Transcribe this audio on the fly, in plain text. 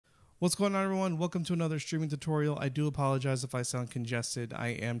What's going on, everyone? Welcome to another streaming tutorial. I do apologize if I sound congested. I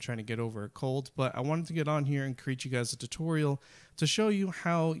am trying to get over a cold, but I wanted to get on here and create you guys a tutorial to show you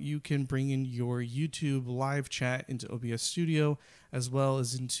how you can bring in your YouTube live chat into OBS Studio as well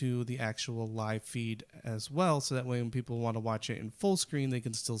as into the actual live feed as well, so that way when people want to watch it in full screen, they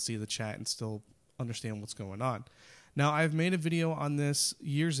can still see the chat and still understand what's going on. Now, I've made a video on this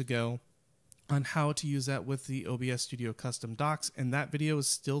years ago on how to use that with the OBS Studio Custom Docks, and that video is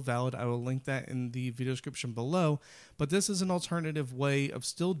still valid. I will link that in the video description below, but this is an alternative way of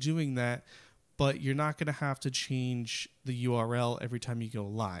still doing that, but you're not going to have to change the URL every time you go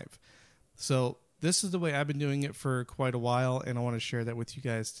live. So this is the way I've been doing it for quite a while, and I want to share that with you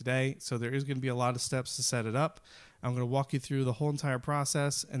guys today. So there is going to be a lot of steps to set it up. I'm going to walk you through the whole entire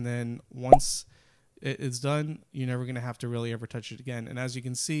process, and then once it is done, you're never going to have to really ever touch it again. And as you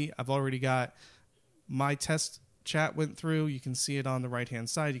can see, I've already got my test chat went through. You can see it on the right hand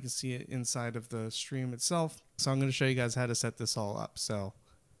side. You can see it inside of the stream itself. So I'm going to show you guys how to set this all up. So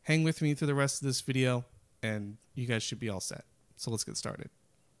hang with me through the rest of this video and you guys should be all set. So let's get started.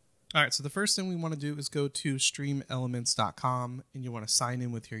 All right, so the first thing we want to do is go to StreamElements.com and you want to sign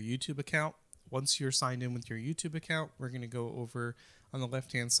in with your YouTube account. Once you're signed in with your YouTube account, we're going to go over on the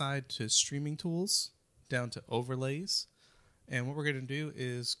left-hand side to Streaming Tools, down to Overlays. And what we're going to do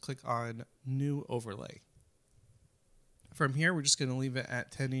is click on New Overlay. From here, we're just going to leave it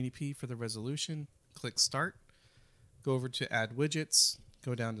at 1080p for the resolution. Click Start. Go over to Add Widgets.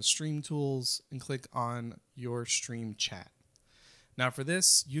 Go down to Stream Tools and click on your Stream Chat. Now for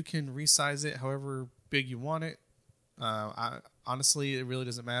this, you can resize it however big you want it. Honestly, it really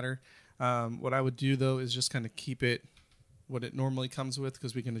doesn't matter. What I would do though is just kind of keep it what it normally comes with,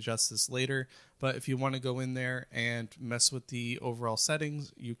 because we can adjust this later. But if you want to go in there and mess with the overall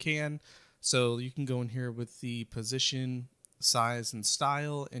settings, you can. So you can go in here with the position, size, and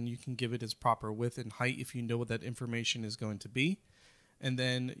style, and you can give it its proper width and height if you know what that information is going to be. And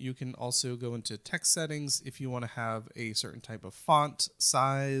then you can also go into text settings if you want to have a certain type of font,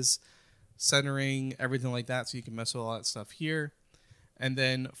 size, centering, everything like that. So you can mess with all that stuff here. And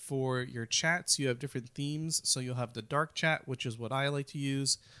then for your chats, you have different themes. So you'll have the dark chat, which is what I like to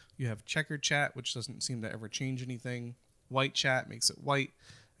use. You have checkered chat, which doesn't seem to ever change anything. White chat makes it white.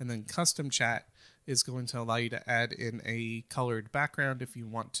 And then custom chat is going to allow you to add in a colored background if you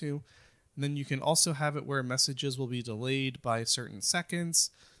want to. And then you can also have it where messages will be delayed by certain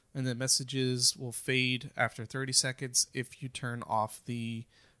seconds. And then messages will fade after 30 seconds if you turn off the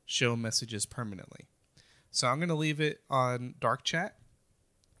show messages permanently. So I'm going to leave it on dark chat.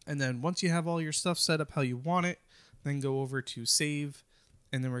 And then once you have all your stuff set up how you want it, then go over to save,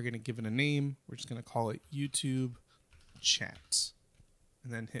 and then we're going to give it a name. We're just going to call it YouTube Chat,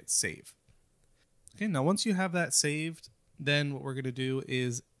 and then hit save. Okay, now once you have that saved, then what we're going to do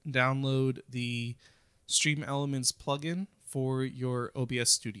is download the StreamElements plugin for your OBS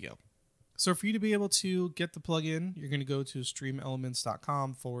Studio. So for you to be able to get the plugin, you're going to go to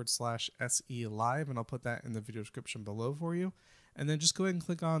StreamElements.com/SE.Live, and I'll put that in the video description below for you. And then just go ahead and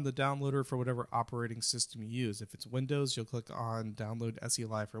click on the downloader for whatever operating system you use. If it's Windows, you'll click on Download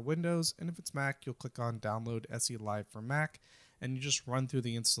SE.Live for Windows. And if it's Mac, you'll click on Download SE.Live for Mac. And you just run through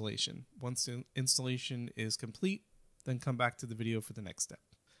the installation. Once the installation is complete, then come back to the video for the next step.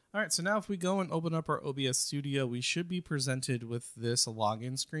 All right, so now if we go and open up our OBS Studio, we should be presented with this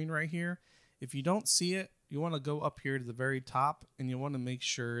login screen right here. If you don't see it, you want to go up here to the very top, and you want to make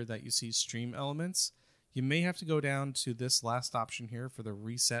sure that you see StreamElements. You may have to go down to this last option here for the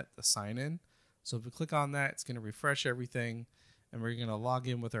reset the sign in. So if we click on that, it's going to refresh everything, and we're going to log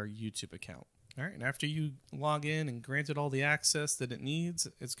in with our YouTube account. All right, and after you log in and grant it all the access that it needs,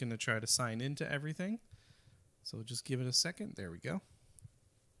 it's going to try to sign into everything. So just give it a second. There we go.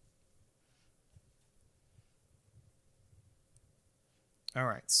 All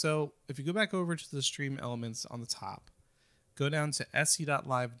right, so if you go back over to the StreamElements on the top, go down to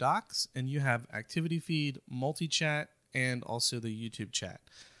SE.Live Docks, and you have activity feed, multi-chat, and also the YouTube chat.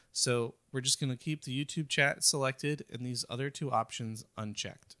 So we're just going to keep the YouTube chat selected and these other two options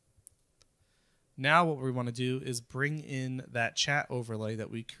unchecked. Now what we want to do is bring in that chat overlay that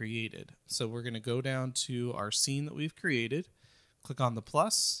we created. So we're going to go down to our scene that we've created, click on the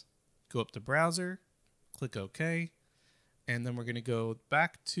plus, go up to browser, click OK, and then we're going to go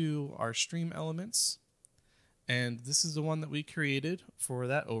back to our StreamElements. And this is the one that we created for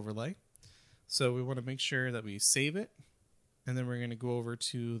that overlay. So we want to make sure that we save it. And then we're going to go over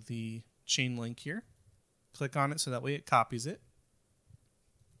to the chain link here. Click on it so that way it copies it.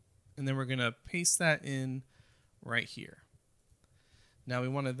 And then we're going to paste that in right here. Now we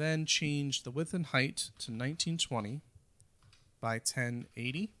want to then change the width and height to 1920 by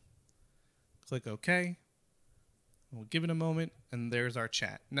 1080. Click OK. We'll give it a moment, and there's our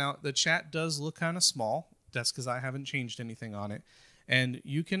chat. Now, the chat does look kind of small. That's because I haven't changed anything on it. And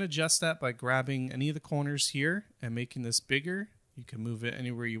you can adjust that by grabbing any of the corners here and making this bigger. You can move it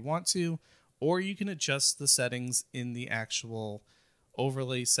anywhere you want to, or you can adjust the settings in the actual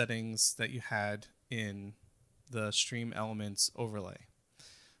overlay settings that you had in the StreamElements overlay.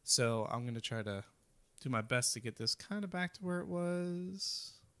 So I'm going to try to do my best to get this kind of back to where it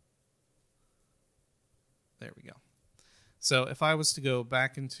was. There we go. So if I was to go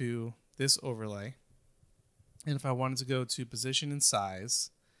back into this overlay, and if I wanted to go to position and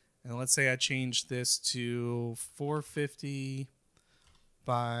size, and let's say I changed this to 450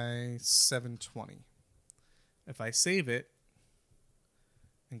 by 720. If I save it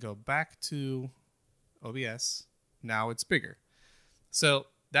and go back to OBS, now it's bigger. So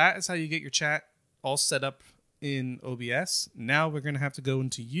that is how you get your chat all set up in OBS. Now we're going to have to go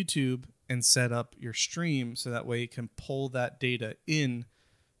into YouTube and set up your stream so that way it can pull that data in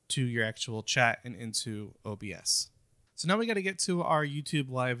to your actual chat and into OBS. So now we got to get to our YouTube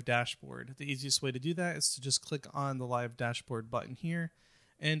live dashboard. The easiest way to do that is to just click on the live dashboard button here,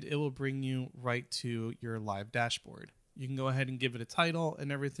 and it will bring you right to your live dashboard. You can go ahead and give it a title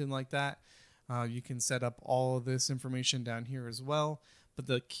and everything like that. You can set up all of this information down here as well. But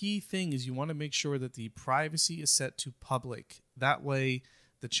the key thing is you want to make sure that the privacy is set to public. That way,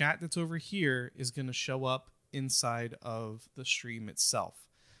 the chat that's over here is going to show up inside of the stream itself.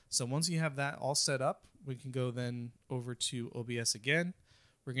 So once you have that all set up, we can go then over to OBS again.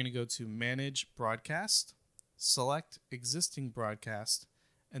 We're going to go to Manage Broadcast, select Existing Broadcast,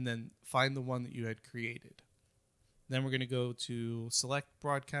 and then find the one that you had created. Then we're going to go to Select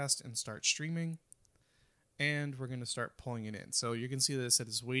Broadcast and start streaming. And we're going to start pulling it in. So you can see that it said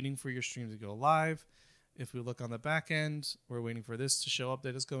it's waiting for your stream to go live. If we look on the back end, we're waiting for this to show up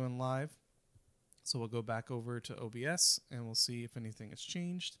that it's going live. So we'll go back over to OBS and we'll see if anything has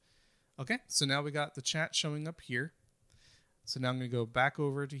changed. Okay, so now we got the chat showing up here. So now I'm going to go back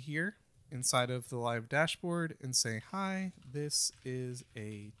over to here inside of the live dashboard and say, hi, this is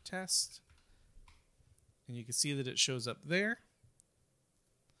a test. And you can see that it shows up there.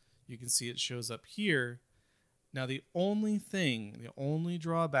 You can see it shows up here. Now, the only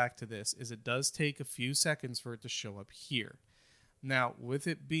drawback to this is it does take a few seconds for it to show up here. Now, with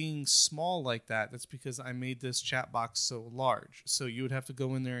it being small like that, that's because I made this chat box so large. So you would have to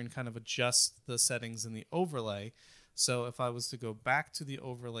go in there and kind of adjust the settings in the overlay. So if I was to go back to the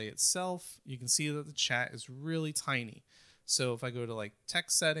overlay itself, you can see that the chat is really tiny. So if I go to like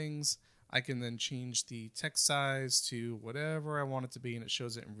text settings, I can then change the text size to whatever I want it to be, and it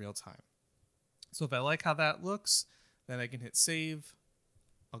shows it in real time. So if I like how that looks, then I can hit save.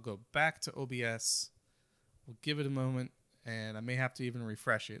 I'll go back to OBS. We'll give it a moment, and I may have to even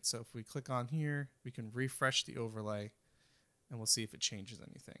refresh it. So if we click on here, we can refresh the overlay, and we'll see if it changes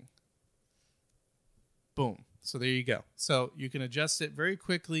anything. Boom. So there you go. So you can adjust it very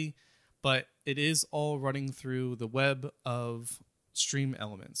quickly, but it is all running through the web of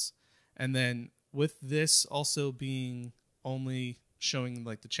StreamElements. And then with this also being only showing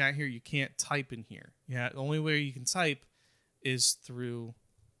like the chat here, you can't type in here. Yeah, the only way you can type is through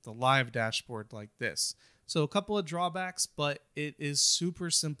the live dashboard like this. So a couple of drawbacks, but it is super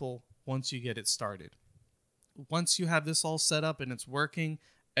simple once you get it started. Once you have this all set up and it's working,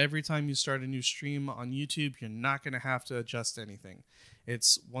 every time you start a new stream on YouTube, you're not going to have to adjust anything.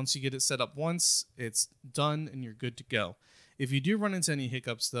 It's once you get it set up once, it's done and you're good to go. If you do run into any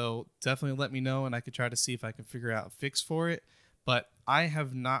hiccups though, definitely let me know and I could try to see if I can figure out a fix for it. But I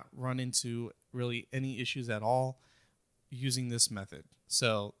have not run into really any issues at all using this method.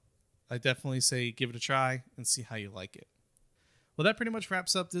 So I definitely say give it a try and see how you like it. Well, that pretty much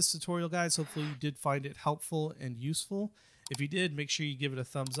wraps up this tutorial, guys. Hopefully you did find it helpful and useful. If you did, make sure you give it a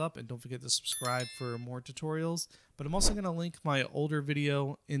thumbs up and don't forget to subscribe for more tutorials. But I'm also going to link my older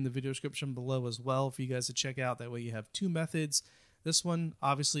video in the video description below as well for you guys to check out. That way you have two methods. This one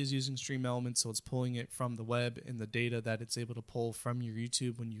obviously is using StreamElements, so it's pulling it from the web and the data that it's able to pull from your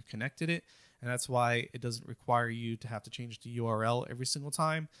YouTube when you connected it. And that's why it doesn't require you to have to change the URL every single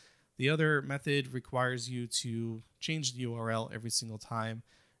time. The other method requires you to change the URL every single time,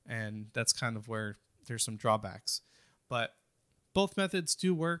 and that's kind of where there's some drawbacks. But both methods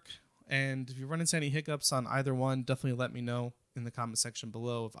do work, and if you run into any hiccups on either one, definitely let me know in the comment section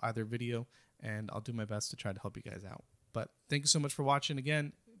below of either video, and I'll do my best to try to help you guys out. But thank you so much for watching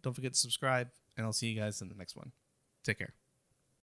again. Don't forget to subscribe, and I'll see you guys in the next one. Take care.